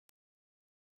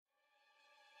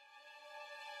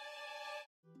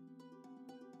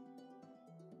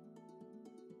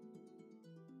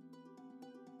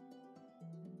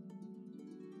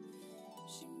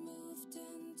walked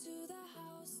into the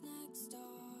house next door.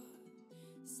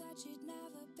 Said she'd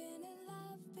never been in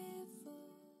love before.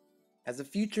 As a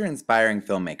future inspiring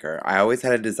filmmaker, I always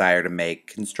had a desire to make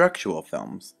constructual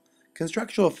films.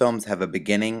 Constructual films have a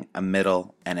beginning, a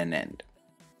middle, and an end.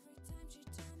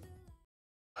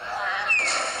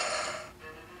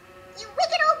 You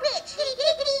wicked old witch!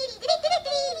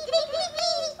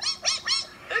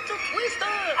 It's a twister!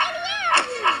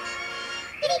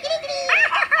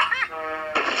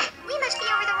 We must be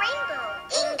over the rainbow.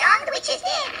 Ding dong, the witch is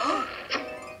dead.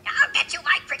 I'll get you,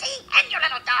 my pretty, and your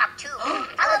little dog, too.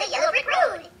 Follow the yellow brick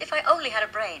road. If I only had a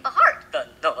brain. A heart. The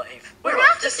knife. We're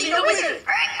off to see the wizard!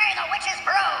 Bring me the witch's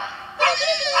broom.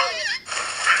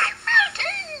 I'm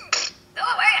melting. Go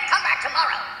away and come back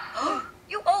tomorrow.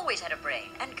 You always had a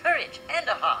brain, and courage, and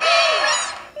a heart.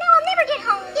 No, I'll never get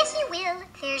home. Yes, you will.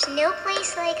 There's no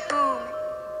place like home.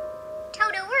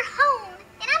 Toto, we're home,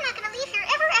 and I'm not gonna leave here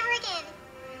ever again.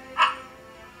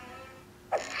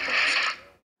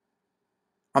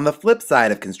 On the flip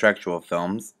side of constructual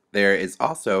films, there is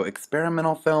also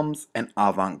experimental films and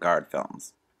avant-garde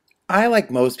films. I,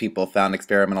 like most people, found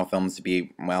experimental films to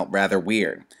be, well, rather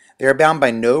weird. They are bound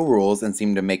by no rules and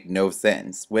seem to make no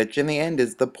sense, which in the end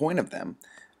is the point of them.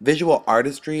 Visual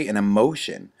artistry and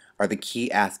emotion are the key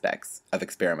aspects of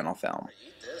experimental film.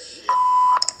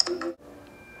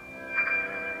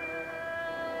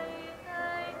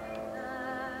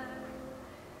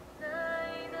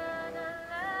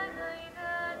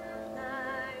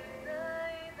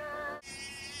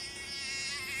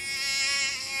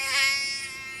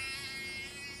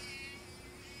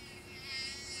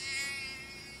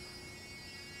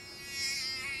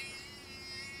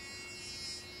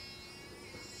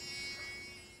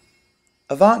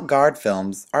 Avant-garde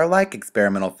films are like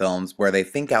experimental films where they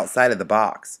think outside of the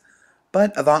box,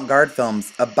 but avant-garde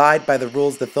films abide by the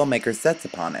rules the filmmaker sets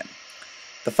upon it.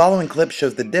 The following clip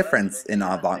shows the difference in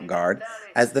avant-garde,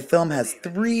 as the film has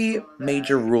 3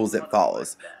 major rules it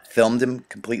follows: filmed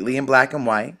completely in black and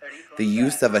white, the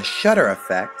use of a shutter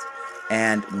effect,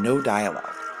 and no dialogue.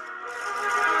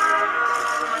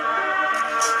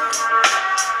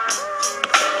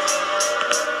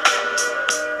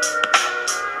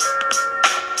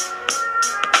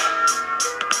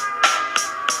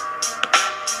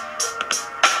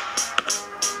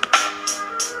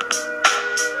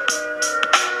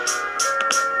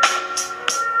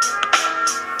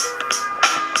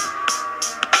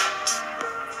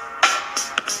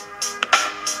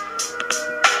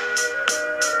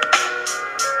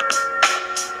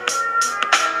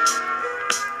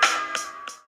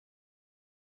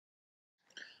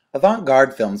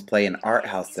 Avant-garde films play in art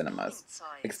house cinemas.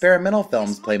 Experimental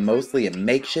films play mostly in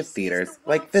makeshift theaters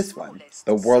like this one,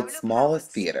 the world's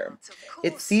smallest theater.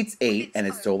 It seats 8 and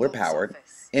is solar powered,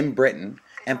 in Britain,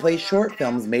 and plays short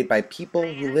films made by people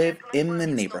who live in the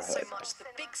neighborhood. So much the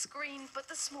big screen, but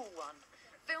the small one.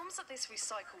 Films at this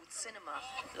recycled cinema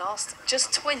last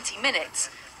just 20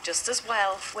 minutes, just as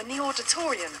well when the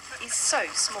auditorium is so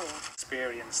small.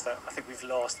 Experience that I think we've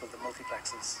lost with the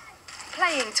multiplexes.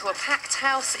 Playing to a packed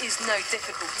house is no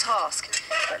difficult task,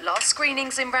 but last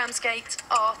screenings in Ramsgate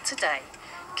are today.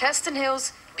 Kirsten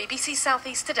Hills, BBC South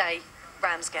East Today,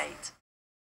 Ramsgate.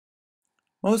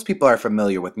 Most people are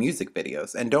familiar with music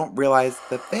videos and don't realize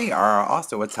that they are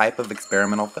also a type of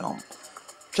experimental film.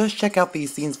 Just check out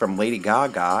these scenes from Lady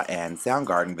Gaga and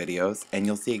Soundgarden videos and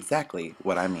you'll see exactly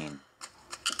what I mean.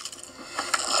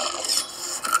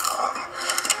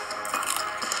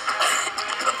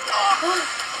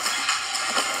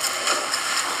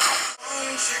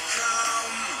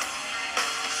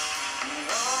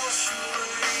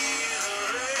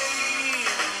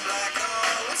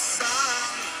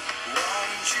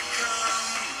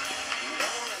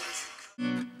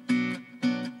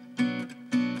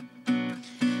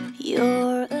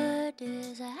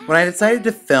 When I decided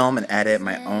to film and edit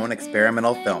my own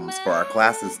experimental films for our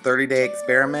class's 30-day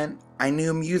experiment, I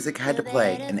knew music had to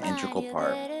play an integral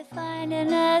part.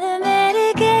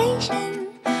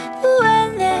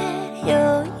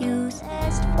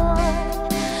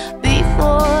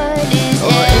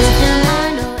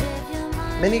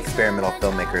 Many experimental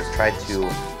filmmakers tried to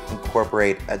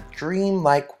incorporate a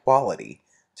dreamlike quality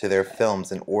to their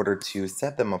films in order to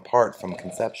set them apart from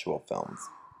conceptual films.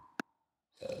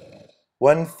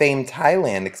 One famed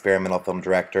Thailand experimental film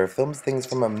director films things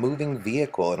from a moving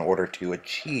vehicle in order to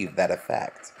achieve that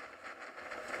effect.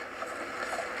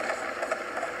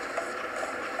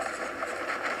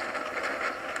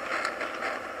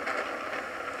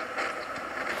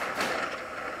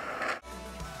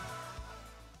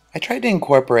 I tried to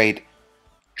incorporate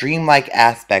dreamlike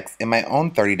aspects in my own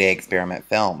 30-day experiment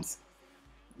films.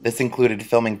 This included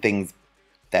filming things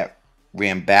that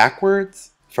ran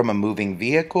backwards, from a moving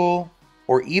vehicle,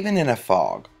 or even in a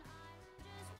fog.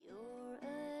 You're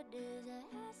a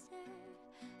disaster,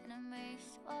 and it makes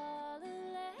all the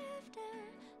laughter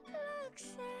look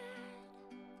sad.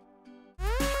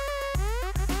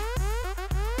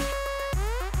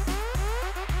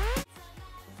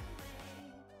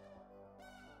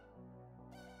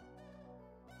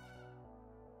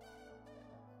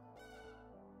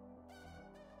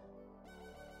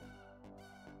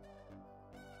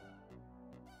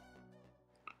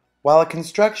 While a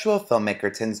constructual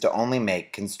filmmaker tends to only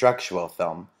make constructual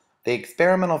film, the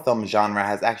experimental film genre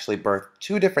has actually birthed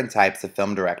two different types of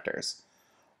film directors.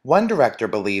 One director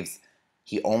believes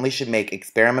he only should make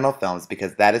experimental films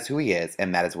because that is who he is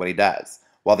and that is what he does,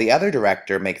 while the other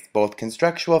director makes both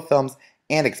constructual films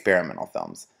and experimental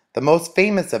films. The most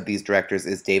famous of these directors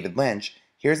is David Lynch.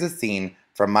 Here's a scene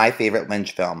from my favorite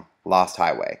Lynch film, Lost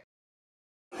Highway.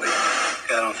 Wait, I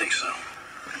don't think so.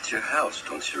 It's your house,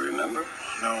 don't you remember?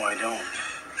 No, I don't.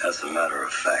 As a matter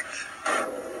of fact,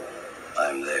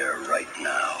 I'm there right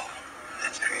now.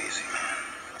 That's crazy,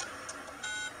 man.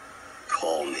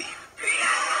 Call me.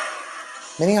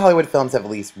 Many Hollywood films have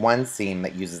at least one scene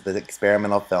that uses the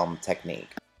experimental film technique.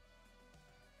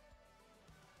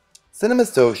 Cinema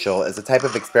social is a type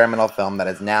of experimental film that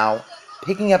is now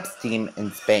picking up steam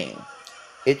in Spain.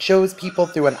 It shows people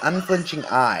through an unflinching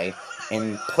eye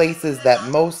in places that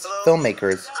most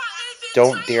filmmakers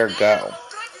don't dare go.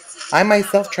 I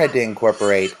myself tried to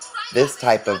incorporate this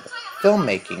type of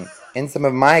filmmaking in some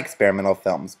of my experimental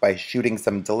films by shooting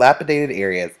some dilapidated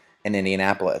areas in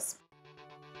Indianapolis.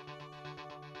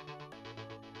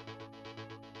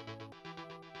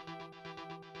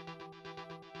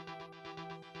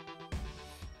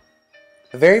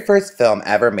 The very first film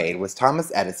ever made was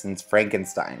Thomas Edison's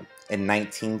Frankenstein in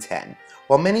 1910.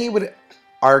 While many would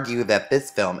argue that this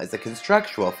film is a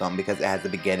constructual film because it has a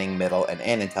beginning, middle, and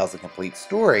end and tells a complete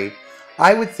story,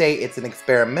 I would say it's an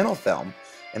experimental film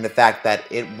in the fact that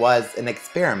it was an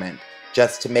experiment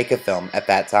just to make a film at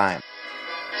that time.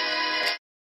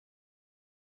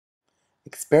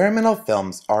 Experimental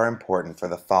films are important for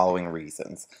the following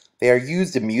reasons. They are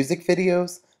used in music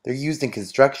videos, they're used in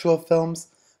constructual films,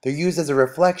 they're used as a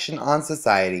reflection on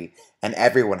society, and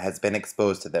everyone has been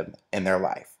exposed to them in their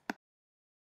life.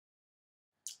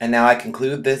 And now I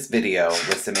conclude this video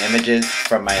with some images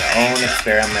from my own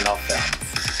experimental films.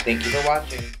 Thank you for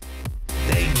watching.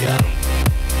 Danger.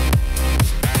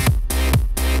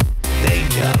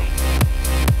 Danger.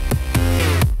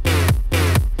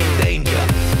 Danger.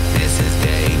 This is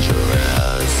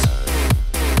dangerous.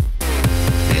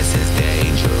 This is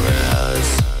dangerous.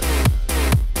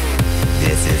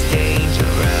 This is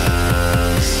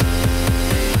dangerous.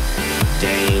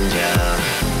 Danger.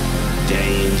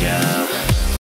 Danger.